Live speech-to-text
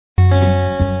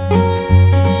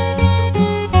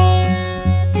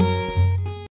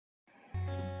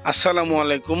আসসালামু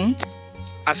আলাইকুম।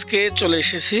 আজকে চলে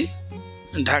এসেছি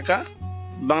ঢাকা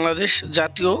বাংলাদেশ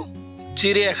জাতীয়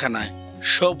চিড়িয়াখানায়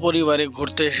সপরিবারে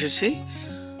ঘুরতে এসেছি।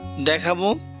 দেখাবো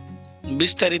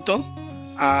বিস্তারিত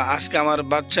আজকে আমার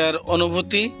বাচ্চার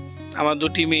অনুভূতি। আমার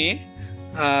দুটি মেয়ে,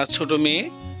 ছোট মেয়ে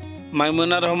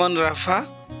মাইমুনা রহমান রাফা,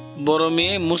 বড়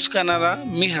মেয়ে মুস্কানারা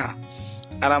মিহা,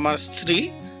 আর আমার স্ত্রী,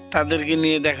 তাদেরকে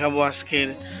নিয়ে দেখাবো আজকের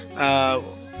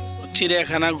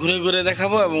চিড়িয়াখানা ঘুরে ঘুরে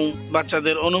দেখাবো এবং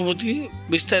বাচ্চাদের অনুভূতি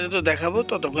বিস্তারিত দেখাবো।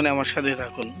 ততক্ষণে আমার সাথে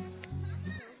থাকুন।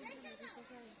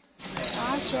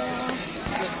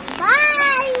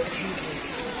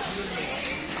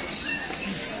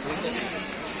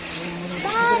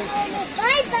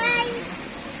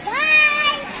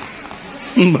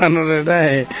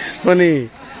 বানরেটাই মনি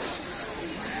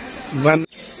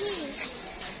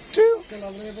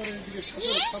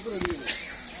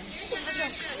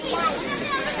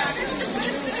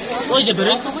ওই যে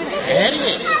বেরোয় হ্যাঁ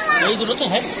রে, এই দুটো তো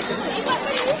হ্যাঁ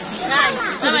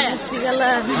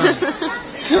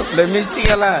মিষ্টি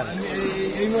কালার।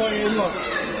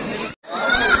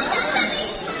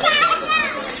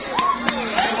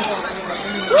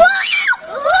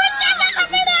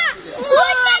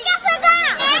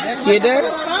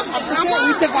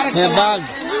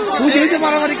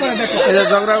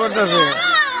 ঝগড়া করতেছে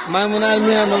মাইমুনা আর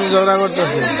মিয়ার মধ্যে, ঝগড়া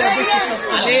করতেছে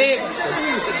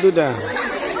দুটা।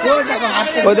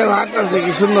 ওই দেখো হাঁটতেছে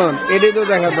কি সুন্দর, এটাই তো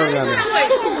দেখা দরকার।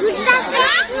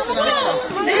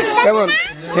 কেমন?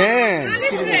 হ্যাঁ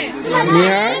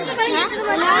মিয়া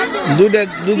দুটা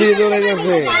দুদিকে দৌড়ে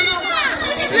গেছে।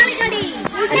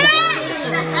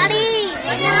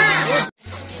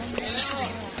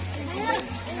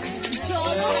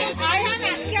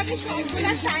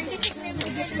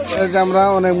 আমরা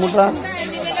অনেক মোটা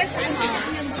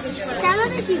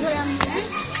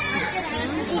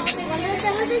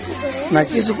না,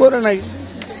 কিছু করে নাই।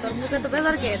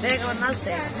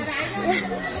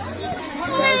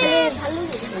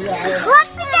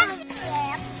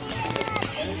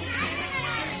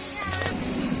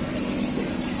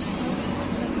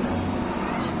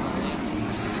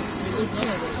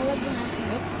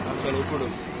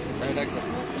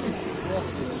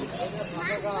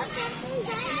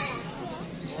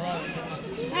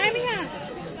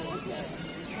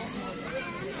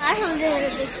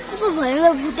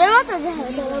 ভূতের মতো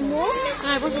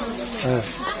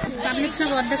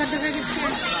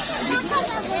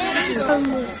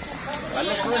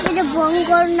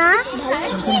বঙ্গর না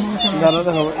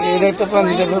দেখো, এটা একটা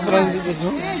প্রাণী, দেখো প্রাণী দেখো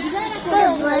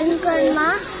ভয়ঙ্কর না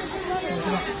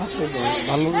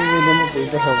ভালো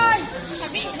দেখাবো।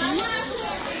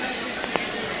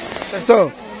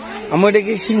 আমার এটা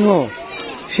কি সিংহ?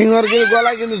 সিংহর কিন্তু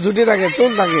গলায় কিন্তু ঝুটি থাকে,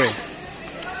 চুল থাকে।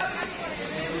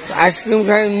 আইসক্রিম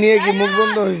খাই নিয়ে কি মুখ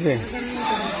বন্ধ হয়েছে?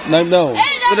 ডাক দাও,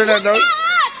 কোথায় ডাক দাও,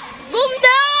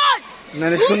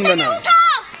 নাহলে শুনবে না।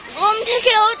 ঘুম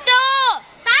থেকে ওঠো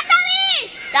তাড়াতাড়ি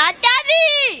তাড়াতাড়ি।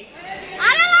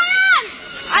 আরে লায়ন,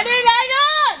 আরে লায়ন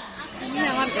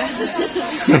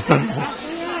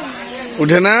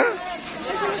উঠে না।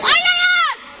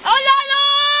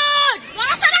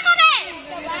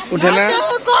 উঠে না,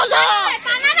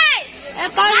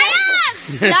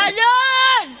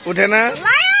 উঠে না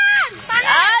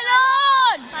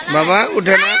বাবা,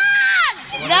 উঠে না।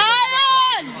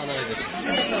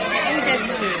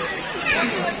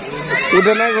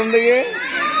 উঠে না ঘুম থেকে।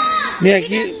 মিয়া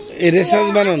কি রেসার্চ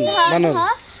বানান বানান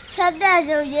সাথে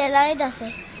আছে, ওই যে লাগাইতেছে,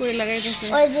 কই লাগাইতেছে,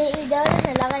 ওই যে এই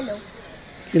দেওয়ালে লাগাইলো।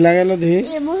 কি লাগাইলো দেখি?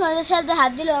 এই মুখের সাথে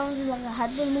হাত দিল, হাত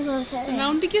দিল মুখের সাথে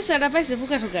নাউন্টি কি সেটা পাইছে,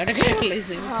 বুকা ঠুকা এটা খেয়ে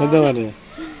ফেলাইছে। হতে পারে।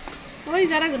 ওই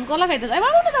যারা একজন কলা খাইতেছে, এই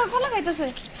বাবা না কলা খাইতেছে।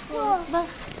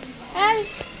 এই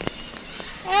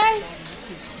এই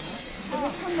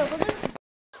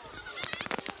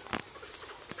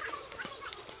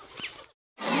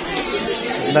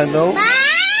ডাক দাও।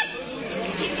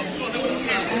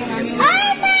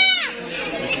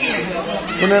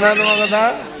 শুনে না তোমার কথা?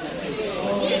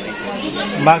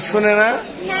 বাঘ শুনে না?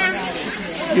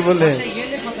 কি বলে?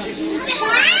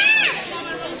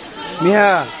 মিয়া,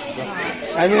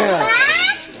 আমি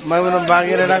মাইমুনা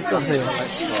বাঘের ডাকতেছে।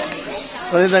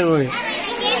 ওই দেখো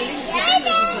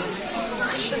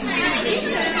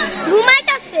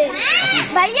ঘুমাইতেছে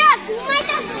ভাইয়া,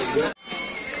 ঘুমাইতেছে।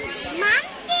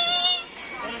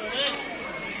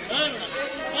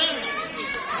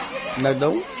 ডাক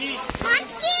দাও,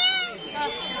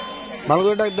 ভালো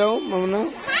করে ডাক দাও মামুনা।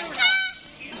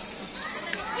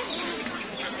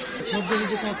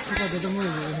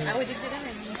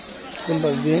 কোন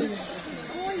পাশ দিয়ে?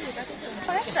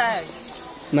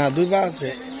 না, দুই পা আছে।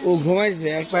 ও ঘুমাইছে,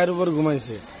 এক পায়ের উপর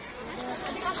ঘুমাইছে।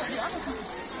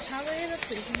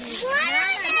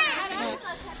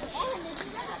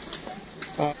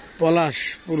 পলাশ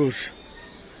পুরুষ।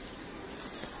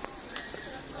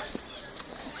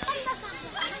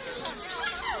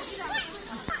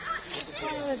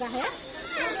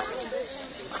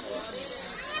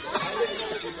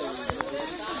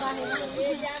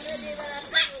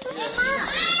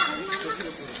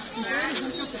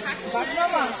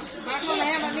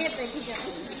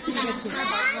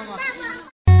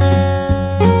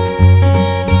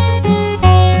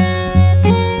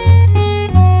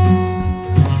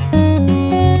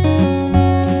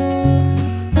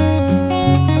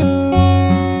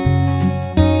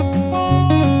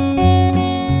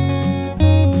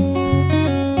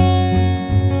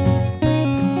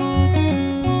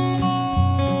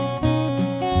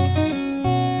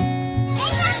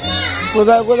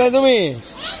 কোথায় কোথায় তুমি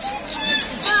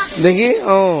দেখি?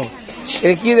 ও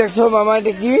এটা কি দেখছো মামা?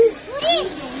 এটা কি?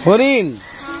 হরিণ।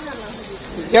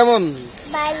 কেমন?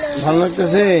 ভালো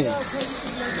লাগতেছে?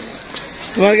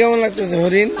 তোমার কেমন লাগতেছে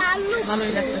হরিণ?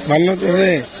 ভালো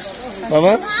লাগতেছে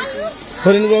বাবা?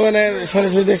 হরিণ বাবা না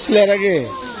সরাসরি দেখছিলে এর আগে?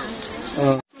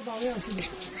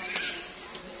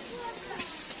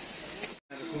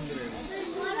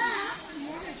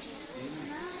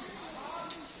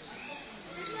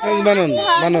 বানন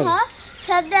বানন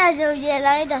সাথে আছে ওই যে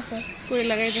লাগাইতাছে। কই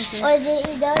লাগাইতাছে? ওই যে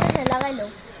এই দেওয়ালে লাগাইলো।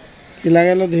 কি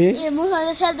লাগাইলো দেখি? এই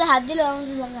মুখের সাথে হাত দিল,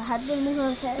 হাত দিল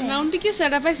মুখের সাথে। নাউনটি কি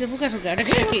সেটা পাইছে বুকা ঠুকা এটা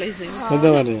খেয়ে ফেলাইছে। হতে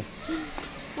পারে।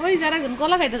 ওই যারা একজন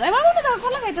কলা খাইতেছে। এই বাবু না দাও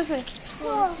কলা খাইতেছে।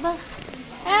 দাও।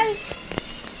 এই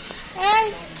এই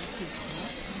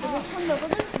সামনে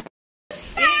কত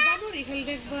এই বাবুর খেল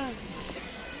দেখবা।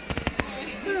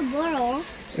 বড়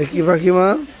এ কি পাখি মা?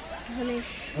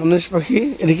 ধনেশ পাখি।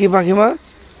 এটা কি পাখি মা?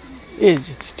 এই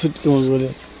যে ঠুট কেমন বলে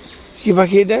কি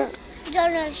পাখি এটা?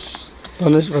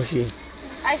 ধনেশ পাখি।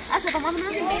 আচ্ছা তোমার মনে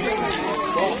আছে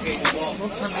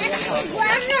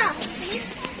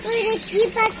কি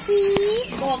পাখি?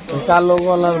 কালো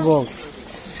গলার বক।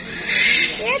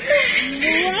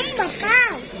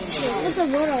 কত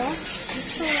বড়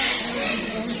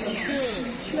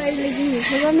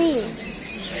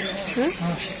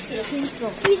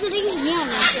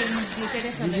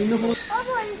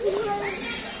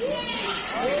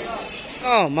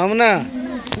ও মামুনা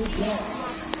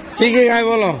কি কি খায়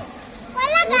বলো?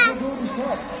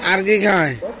 আর কি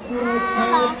খায়?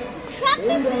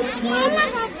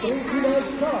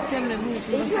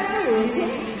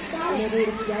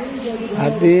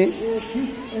 হাতি।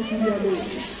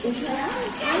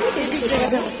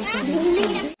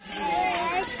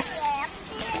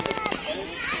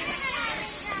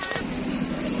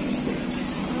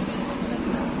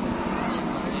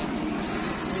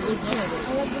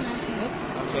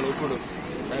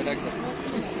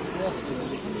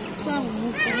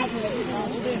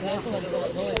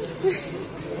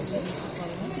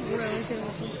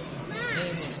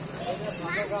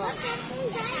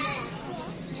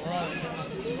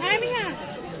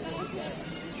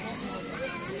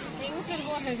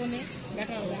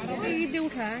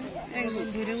 উঠায় একদম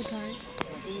ধরে উঠায়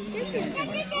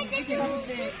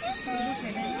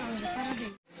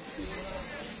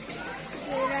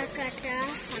ডোরা কাটা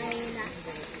হয় না।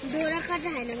 ডোরা কাটা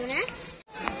হয় না মানে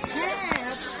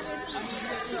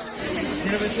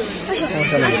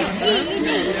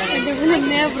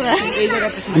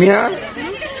মিয়া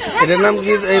এটার নাম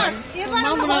কি?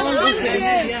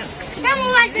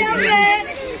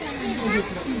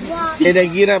 এটা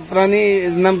কি প্রাণী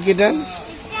নাম কি? এটা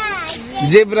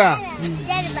জেব্রা।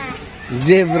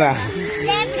 জেব্রা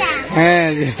হ্যাঁ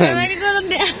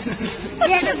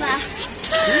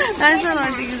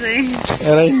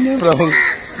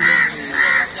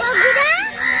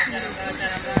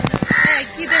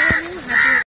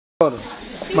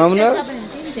মামুনা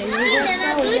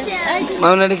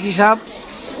মামুনা এটা কি সাপ?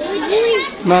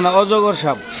 না না অজগর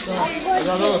সাপ।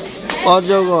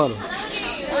 অজগর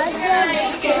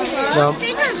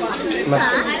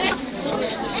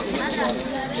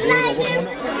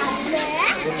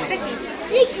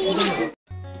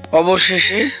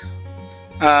অবশেষে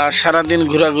সারাদিন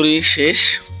ঘোরাঘুরি শেষ।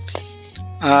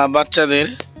 বাচ্চাদের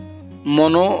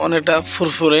মনও অনেকটা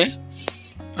ফুরফুরে,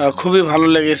 খুবই ভালো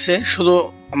লেগেছে। শুধু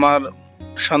আমার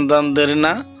সন্তানদের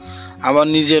না, আমার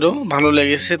নিজেরও ভালো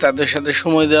লেগেছে তাদের সাথে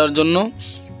সময় দেওয়ার জন্য,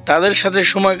 তাদের সাথে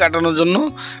সময় কাটানোর জন্য,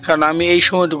 কারণ আমি এই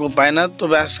সময়টুকু পাই না।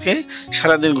 তবে আজকে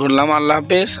সারাদিন ঘুরলাম। আল্লাহ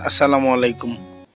হাফেজ, আসসালামু আলাইকুম।